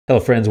Hello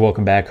friends,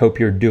 welcome back.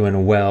 Hope you're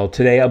doing well.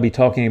 Today I'll be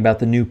talking about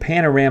the new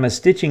panorama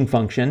stitching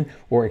function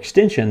or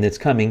extension that's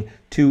coming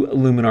to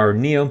Luminar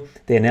Neo.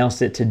 They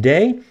announced it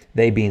today,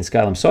 they being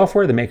Skylum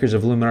Software, the makers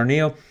of Luminar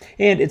Neo,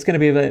 and it's going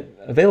to be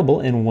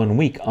available in 1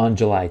 week on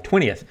July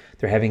 20th.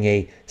 They're having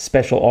a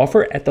special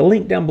offer. At the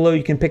link down below,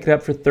 you can pick it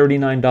up for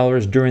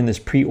 $39 during this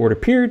pre-order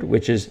period,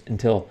 which is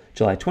until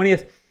July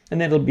 20th,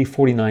 and then it'll be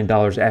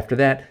 $49 after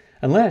that,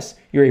 unless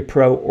you're a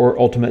Pro or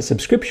Ultimate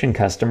subscription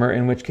customer,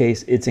 in which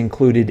case it's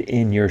included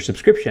in your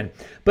subscription.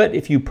 But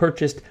if you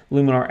purchased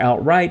Luminar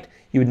outright,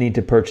 you would need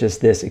to purchase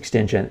this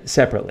extension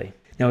separately.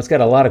 Now it's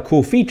got a lot of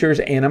cool features,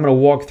 and I'm going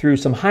to walk through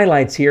some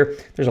highlights here.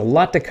 There's a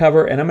lot to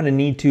cover, and I'm going to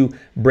need to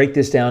break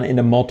this down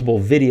into multiple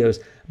videos.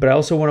 But I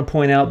also want to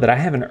point out that I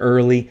have an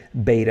early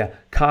beta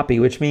copy,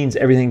 which means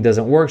everything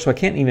doesn't work, so I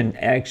can't even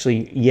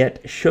actually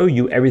yet show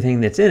you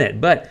everything that's in it.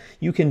 But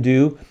you can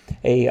do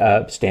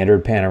a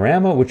standard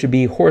panorama, which would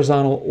be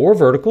horizontal or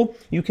vertical.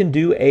 You can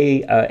do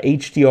a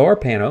HDR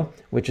pano,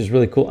 which is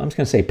really cool. I'm just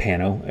going to say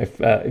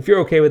pano. If you're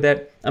okay with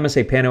that, I'm going to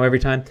say pano every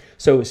time.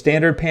 So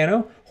standard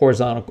pano,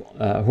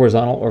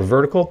 horizontal or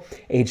vertical,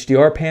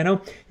 HDR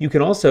pano. You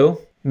can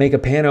also make a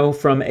pano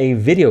from a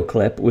video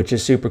clip, which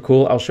is super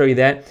cool. I'll show you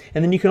that.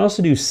 And then you can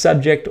also do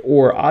subject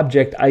or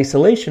object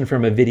isolation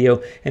from a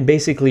video and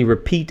basically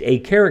repeat a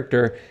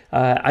character,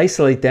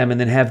 isolate them, and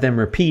then have them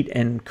repeat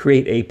and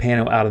create a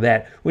pano out of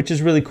that, which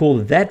is really cool.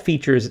 That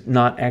feature is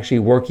not actually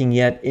working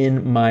yet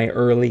in my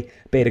early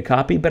beta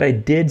copy, but I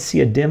did see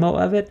a demo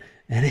of it,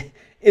 and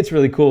it's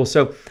really cool.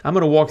 So I'm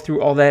going to walk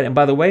through all that. And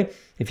by the way,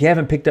 if you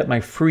haven't picked up my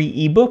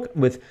free ebook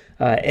with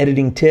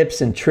editing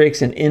tips and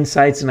tricks and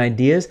insights and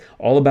ideas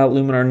all about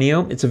Luminar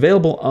Neo, it's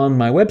available on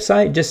my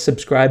website. Just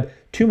subscribe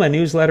to my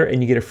newsletter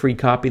and you get a free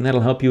copy, and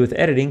that'll help you with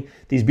editing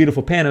these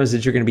beautiful panos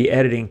that you're going to be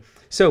editing.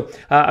 So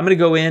I'm going to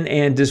go in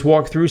and just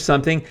walk through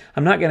something.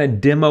 I'm not going to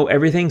demo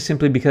everything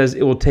simply because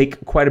it will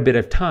take quite a bit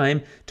of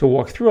time to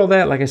walk through all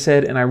that, like I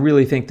said, and I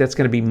really think that's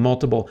going to be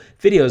multiple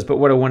videos. But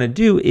what I want to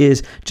do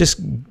is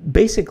just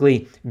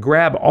basically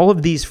grab all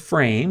of these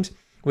frames,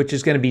 which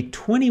is going to be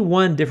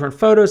 21 different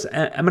photos.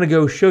 I'm going to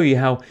go show you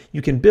how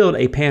you can build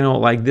a panel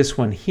like this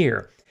one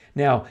here.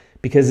 Now,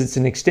 because it's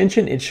an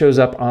extension, it shows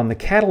up on the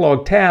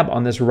catalog tab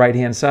on this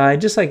right-hand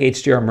side, just like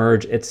HDR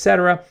merge,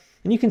 etc.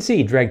 And you can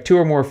see, drag 2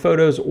 or more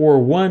photos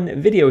or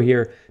 1 video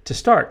here to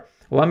start.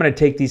 Well, I'm going to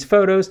take these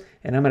photos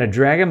and I'm going to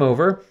drag them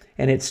over,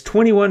 and it's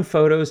 21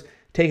 photos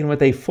taken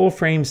with a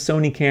full-frame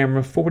Sony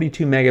camera,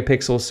 42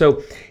 megapixels.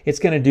 So it's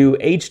going to do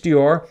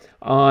HDR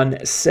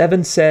on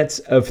 7 sets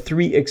of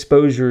 3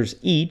 exposures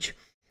each,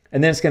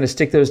 and then it's going to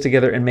stick those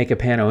together and make a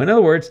pano. In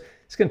other words,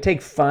 it's going to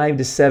take 5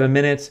 to 7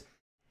 minutes.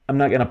 I'm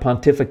not going to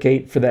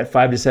pontificate for that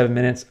 5 to 7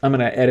 minutes. I'm going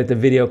to edit the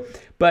video,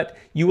 but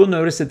you will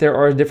notice that there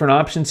are different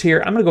options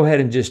here. I'm going to go ahead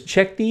and just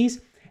check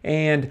these,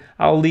 and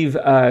I'll leave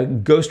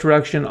ghost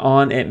reduction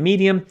on at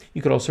medium.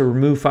 You could also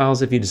remove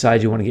files if you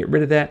decide you want to get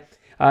rid of that.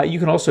 You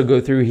can also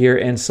go through here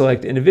and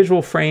select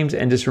individual frames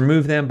and just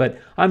remove them, but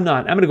I'm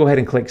not. I'm going to go ahead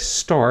and click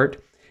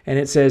Start, and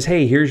it says,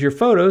 hey, here's your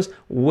photos.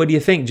 What do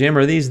you think, Jim?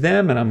 Are these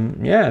them?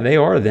 And yeah, they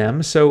are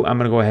them. So I'm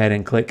going to go ahead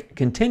and click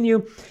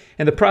Continue,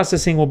 and the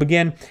processing will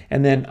begin,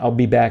 and then I'll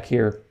be back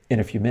here in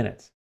a few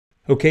minutes.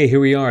 Okay, here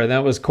we are.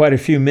 That was quite a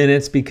few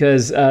minutes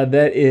because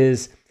that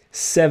is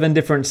 7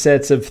 different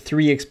sets of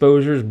 3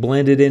 exposures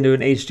blended into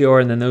an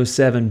HDR, and then those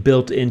 7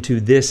 built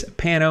into this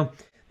pano.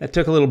 That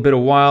took a little bit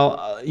of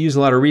while, used a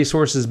lot of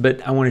resources,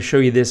 but I want to show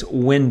you this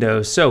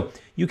window. So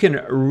you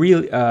can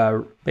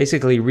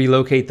basically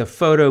relocate the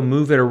photo,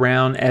 move it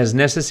around as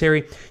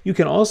necessary. You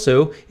can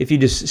also, if you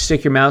just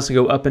stick your mouse and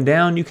go up and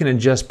down, you can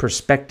adjust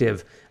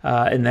perspective,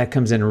 and that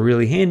comes in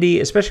really handy,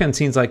 especially on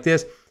scenes like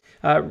this.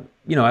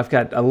 You know, I've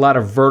got a lot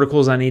of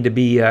verticals I need to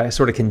be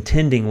sort of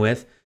contending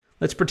with.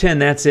 Let's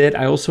pretend that's it.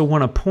 I also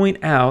want to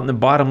point out in the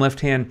bottom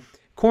left-hand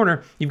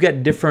corner, you've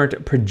got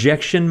different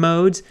projection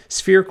modes: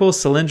 spherical,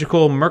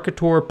 cylindrical,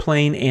 Mercator,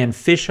 plane, and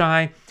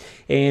fisheye.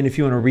 And if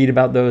you want to read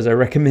about those, I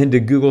recommend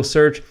a Google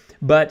search.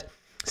 But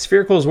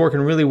spherical is working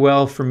really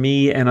well for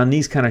me, and on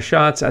these kind of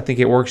shots, I think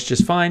it works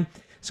just fine.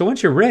 So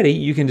once you're ready,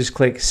 you can just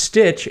click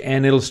Stitch,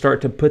 and it'll start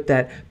to put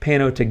that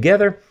pano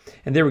together.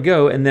 And there we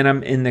go. And then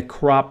I'm in the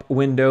crop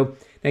window.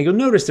 Now you'll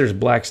notice there's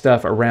black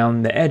stuff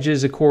around the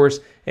edges, of course,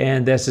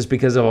 and that's just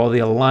because of all the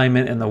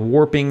alignment and the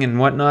warping and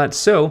whatnot.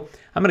 So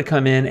I'm going to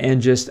come in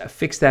and just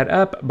fix that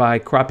up by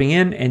cropping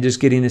in and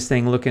just getting this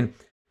thing looking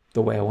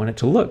the way I want it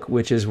to look,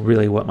 which is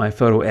really what my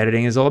photo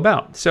editing is all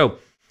about. So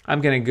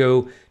I'm going to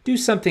go do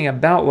something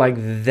about like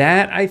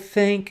that, I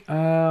think.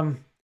 I'm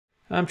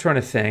trying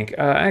to think.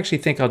 I actually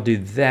think I'll do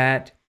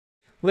that.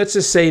 Let's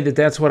just say that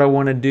that's what I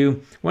want to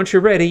do. Once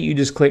you're ready, you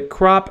just click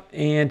crop,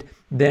 and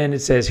then it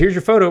says, here's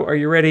your photo. Are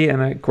you ready?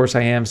 And of course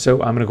I am.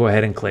 So I'm going to go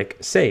ahead and click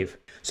save.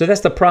 So that's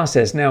the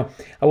process. Now,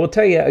 I will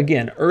tell you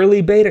again,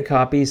 early beta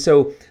copy.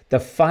 So the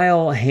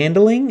file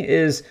handling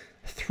is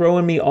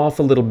throwing me off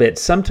a little bit.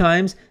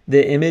 Sometimes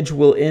the image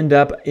will end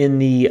up in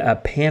the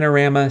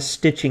panorama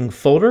stitching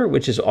folder,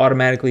 which is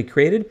automatically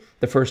created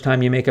the first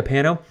time you make a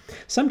pano.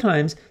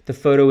 Sometimes the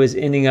photo is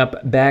ending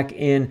up back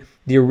in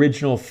the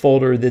original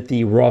folder that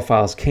the raw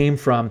files came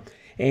from.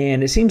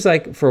 And it seems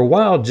like for a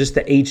while, just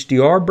the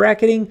HDR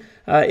bracketing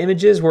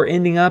images were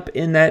ending up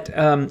in that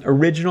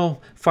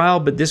original file,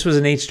 but this was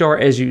an HDR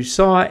as you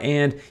saw,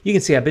 and you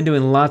can see I've been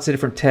doing lots of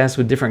different tests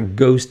with different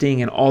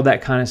ghosting and all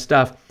that kind of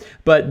stuff,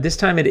 but this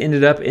time it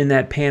ended up in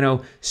that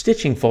Pano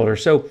stitching folder.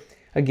 So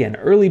again,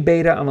 early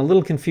beta, I'm a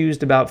little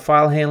confused about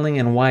file handling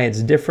and why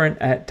it's different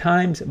at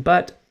times,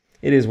 but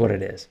it is what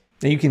it is.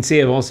 Now you can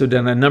see I've also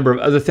done a number of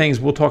other things.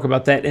 We'll talk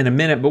about that in a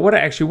minute, but what I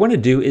actually want to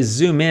do is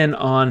zoom in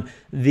on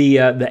the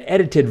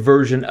edited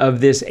version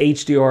of this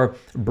HDR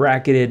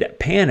bracketed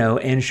Pano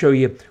and show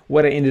you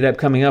what I ended up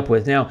coming up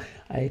with. Now,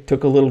 I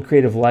took a little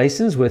creative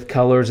license with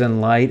colors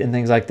and light and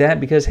things like that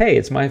because, hey,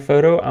 it's my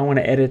photo. I want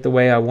to edit the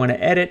way I want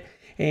to edit.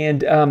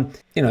 And,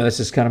 you know, that's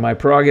just kind of my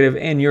prerogative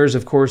and yours,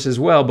 of course, as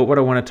well. But what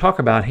I want to talk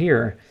about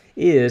here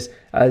is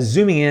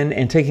zooming in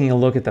and taking a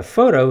look at the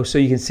photo so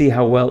you can see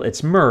how well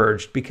it's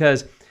merged,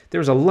 because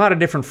there's a lot of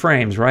different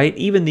frames, right?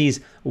 Even these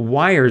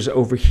wires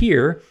over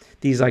here,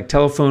 these like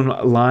telephone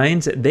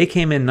lines, they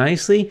came in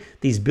nicely.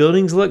 These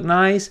buildings look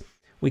nice.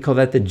 We call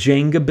that the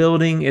Jenga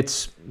building.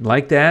 It's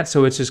like that,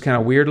 so it's just kind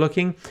of weird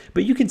looking.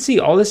 But you can see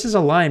all this is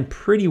aligned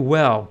pretty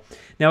well.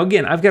 Now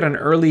again, I've got an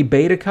early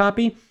beta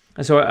copy,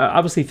 so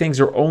obviously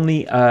things are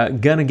only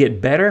gonna get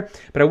better,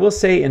 but I will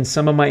say in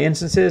some of my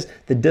instances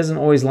that doesn't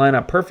always line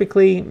up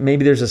perfectly.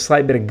 Maybe there's a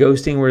slight bit of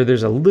ghosting where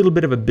there's a little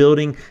bit of a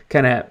building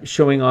kind of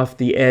showing off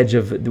the edge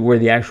of where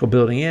the actual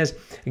building is.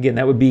 Again,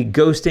 that would be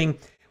ghosting.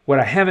 What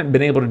I haven't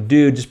been able to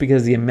do, just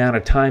because of the amount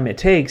of time it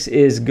takes,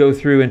 is go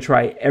through and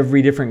try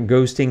every different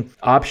ghosting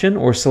option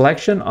or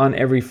selection on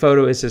every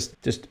photo. It's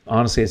just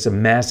honestly, it's a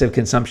massive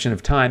consumption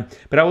of time,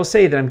 but I will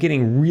say that I'm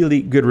getting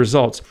really good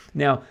results.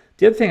 Now,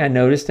 the other thing I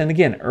noticed, and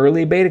again,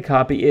 early beta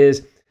copy,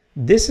 is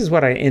this is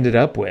what I ended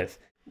up with.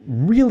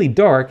 Really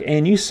dark,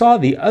 and you saw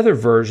the other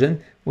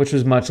version, which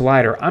was much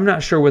lighter. I'm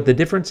not sure what the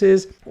difference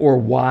is or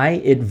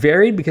why it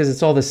varied, because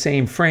it's all the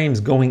same frames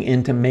going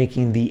into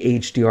making the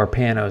HDR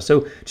Pano.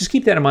 So just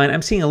keep that in mind.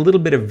 I'm seeing a little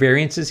bit of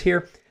variances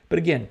here, but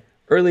again,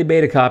 early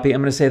beta copy,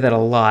 I'm gonna say that a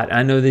lot.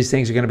 I know these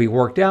things are gonna be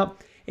worked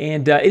out.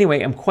 And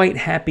anyway, I'm quite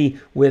happy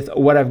with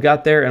what I've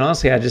got there, and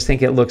honestly, I just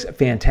think it looks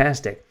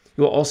fantastic.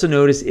 You'll also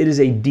notice it is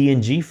a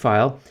DNG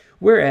file,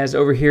 whereas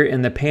over here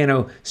in the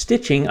Pano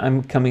stitching,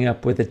 I'm coming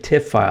up with a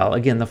TIFF file.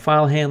 Again, the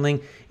file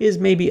handling is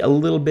maybe a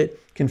little bit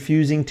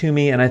confusing to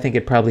me, and I think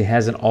it probably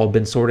hasn't all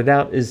been sorted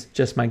out, is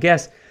just my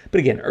guess. But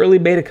again, early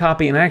beta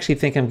copy, and I actually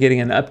think I'm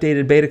getting an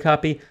updated beta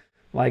copy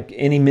like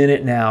any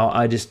minute now.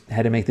 I just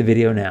had to make the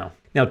video now.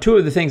 Now, two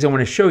of the things I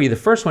want to show you. The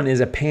first one is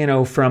a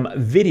Pano from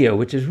video,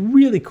 which is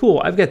really cool.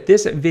 I've got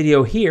this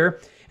video here.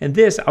 And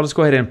this, I'll just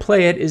go ahead and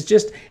play it, is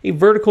just a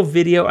vertical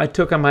video I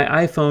took on my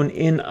iPhone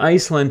in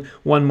Iceland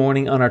one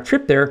morning on our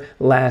trip there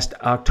last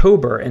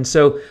October. And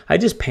so I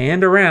just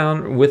panned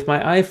around with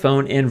my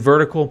iPhone in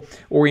vertical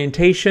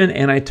orientation,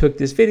 and I took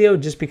this video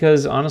just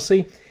because,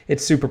 honestly,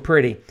 it's super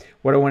pretty.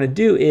 What I want to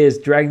do is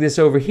drag this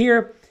over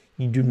here.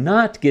 You do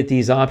not get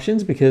these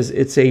options because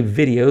it's a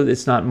video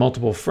that's not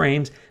multiple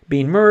frames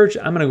being merged.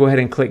 I'm going to go ahead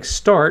and click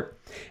Start.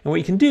 And what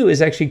you can do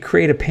is actually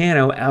create a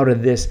Pano out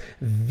of this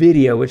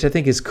video, which I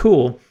think is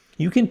cool.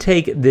 You can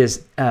take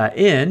this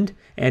end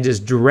and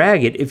just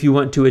drag it if you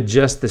want to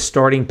adjust the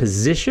starting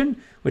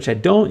position, which I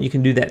don't. You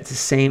can do that the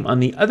same on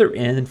the other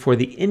end for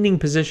the ending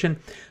position,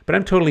 but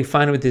I'm totally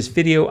fine with this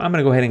video. I'm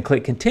going to go ahead and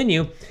click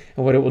Continue,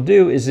 and what it will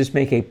do is just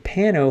make a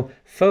Pano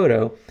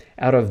photo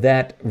out of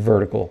that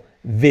vertical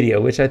video,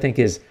 which I think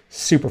is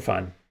super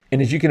fun.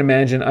 And as you can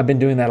imagine, I've been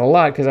doing that a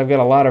lot because I've got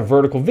a lot of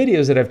vertical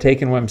videos that I've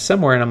taken when I'm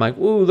somewhere and I'm like,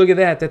 ooh, look at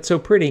that, that's so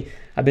pretty.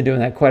 I've been doing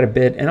that quite a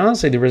bit, and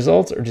honestly, the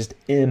results are just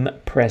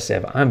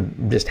impressive.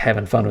 I'm just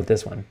having fun with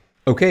this one.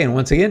 Okay, and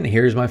once again,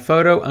 here's my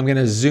photo. I'm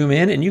gonna zoom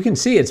in, and you can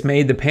see it's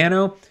made the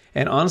Pano,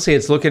 and honestly,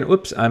 it's looking,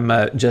 whoops, I'm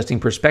adjusting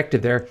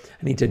perspective there.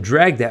 I need to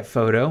drag that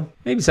photo,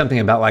 maybe something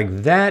about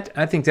like that.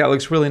 I think that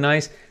looks really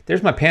nice.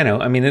 There's my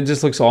Pano. I mean, it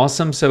just looks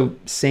awesome. So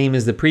same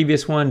as the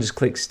previous one, just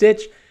click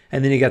Stitch,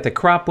 and then you got the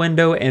crop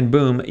window, and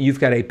boom, you've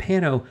got a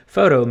Pano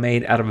photo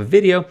made out of a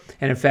video.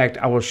 And in fact,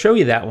 I will show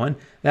you that one.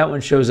 That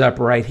one shows up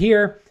right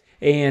here,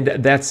 and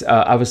that's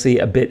obviously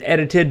a bit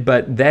edited,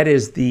 but that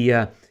is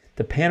the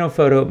Pano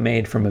photo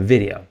made from a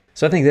video.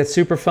 So I think that's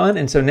super fun,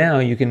 and so now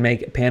you can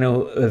make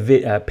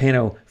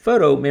Pano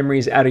photo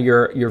memories out of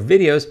your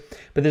videos.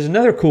 But there's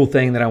another cool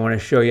thing that I want to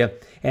show you,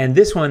 and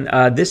this one,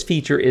 this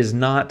feature is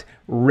not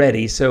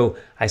ready. So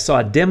I saw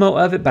a demo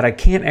of it, but I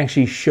can't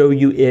actually show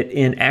you it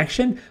in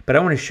action, but I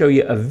want to show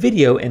you a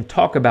video and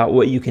talk about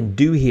what you can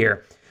do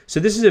here. So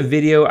this is a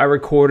video I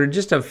recorded,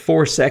 just a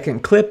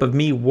 4-second clip of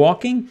me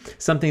walking,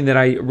 something that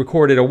I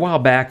recorded a while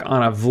back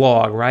on a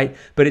vlog, right?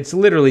 But it's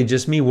literally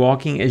just me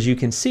walking, as you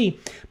can see.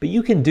 But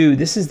you can do,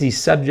 this is the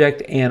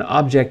subject and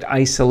object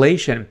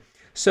isolation.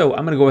 So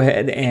I'm going to go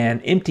ahead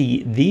and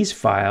empty these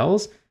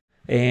files.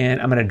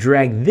 and I'm going to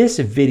drag this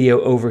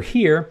video over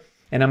here,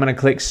 and I'm going to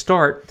click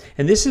Start.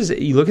 And this is,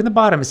 you look at the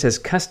bottom, it says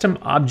Custom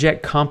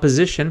Object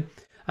Composition.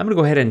 I'm going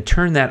to go ahead and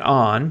turn that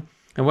on.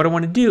 And what I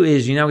want to do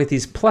is, you now get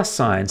these plus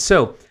signs.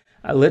 So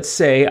let's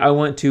say I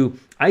want to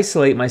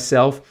isolate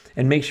myself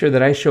and make sure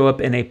that I show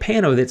up in a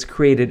pano that's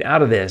created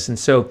out of this. And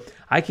so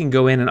I can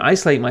go in and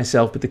isolate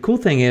myself, but the cool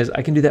thing is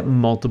I can do that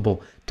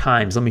multiple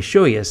times. Let me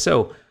show you.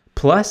 So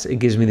plus, it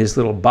gives me this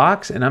little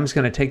box, and I'm just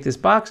going to take this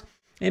box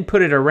and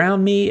put it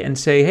around me and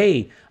say,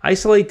 hey,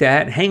 isolate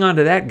that, hang on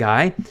to that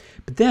guy.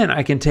 But then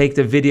I can take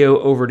the video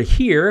over to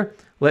here,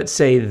 let's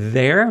say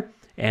there,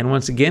 and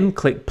once again,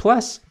 click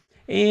plus,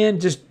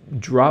 and just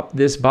drop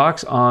this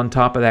box on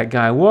top of that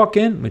guy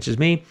walking, which is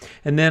me.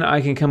 And then I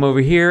can come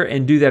over here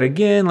and do that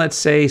again, let's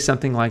say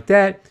something like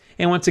that.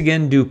 And once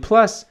again, do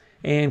plus,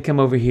 and come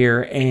over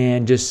here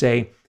and just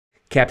say,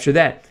 capture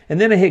that. And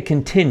then I hit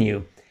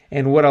continue.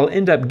 And what I'll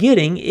end up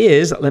getting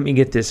is, let me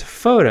get this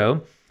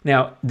photo.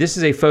 Now, this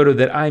is a photo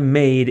that I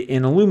made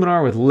in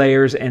Luminar with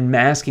layers and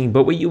masking,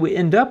 but what you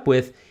end up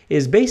with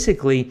is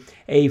basically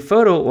a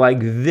photo like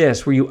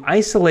this, where you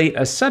isolate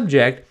a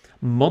subject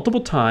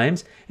multiple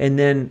times, and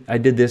then I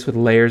did this with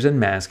layers and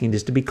masking,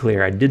 just to be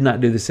clear. I did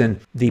not do this in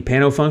the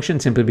Pano function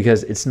simply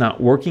because it's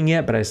not working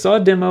yet, but I saw a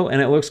demo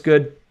and it looks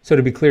good. So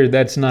to be clear,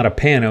 that's not a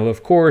Pano.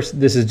 Of course,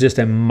 this is just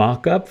a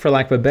mock-up, for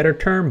lack of a better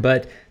term,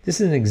 but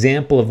this is an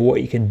example of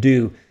what you can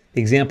do.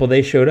 The example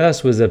they showed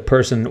us was a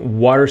person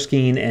water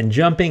skiing and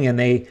jumping, and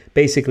they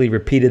basically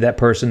repeated that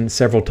person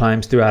several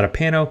times throughout a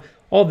pano,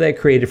 all that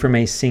created from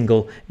a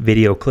single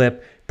video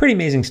clip. Pretty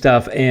amazing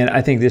stuff, and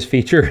I think this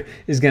feature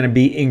is going to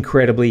be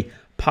incredibly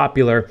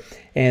popular.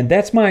 And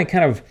that's my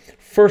kind of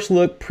first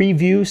look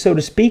preview, so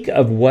to speak,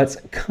 of what's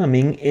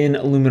coming in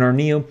Luminar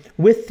Neo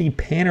with the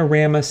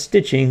panorama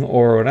stitching,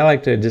 or what I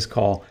like to just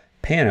call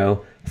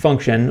Pano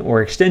function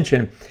or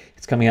extension.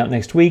 It's coming out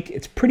next week.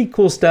 It's pretty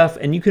cool stuff,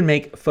 and you can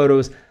make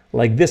photos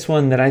like this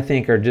one that I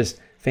think are just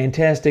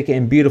fantastic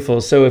and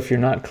beautiful. So if you're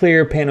not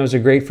clear, panos are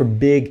great for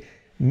big,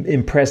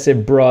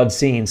 impressive, broad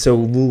scenes. So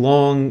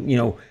long,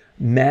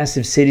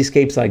 massive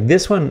cityscapes like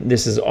this one.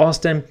 This is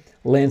Austin.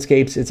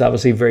 Landscapes, it's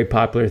obviously very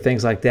popular,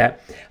 things like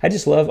that. I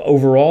just love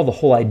overall the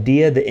whole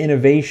idea, the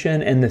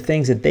innovation, and the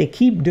things that they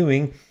keep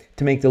doing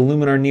to make the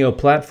Luminar Neo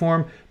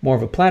platform more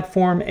of a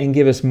platform and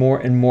give us more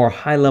and more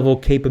high-level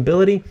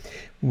capability,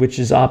 which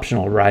is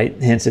optional, right?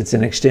 Hence, it's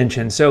an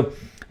extension. So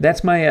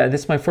that's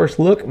my first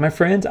look, my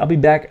friends. I'll be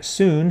back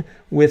soon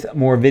with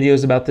more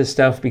videos about this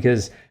stuff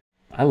because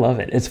I love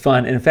it. It's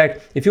fun. And in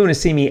fact, if you want to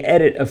see me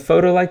edit a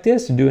photo like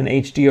this and do an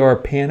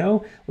HDR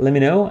pano, let me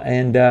know.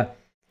 And other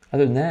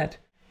than that,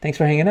 thanks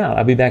for hanging out.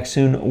 I'll be back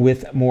soon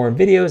with more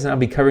videos, and I'll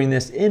be covering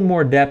this in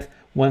more depth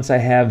once I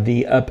have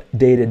the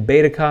updated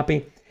beta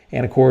copy.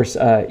 And of course,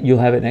 you'll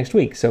have it next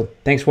week. So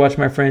thanks for watching,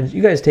 my friends.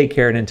 You guys take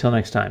care, and until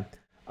next time,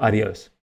 adios.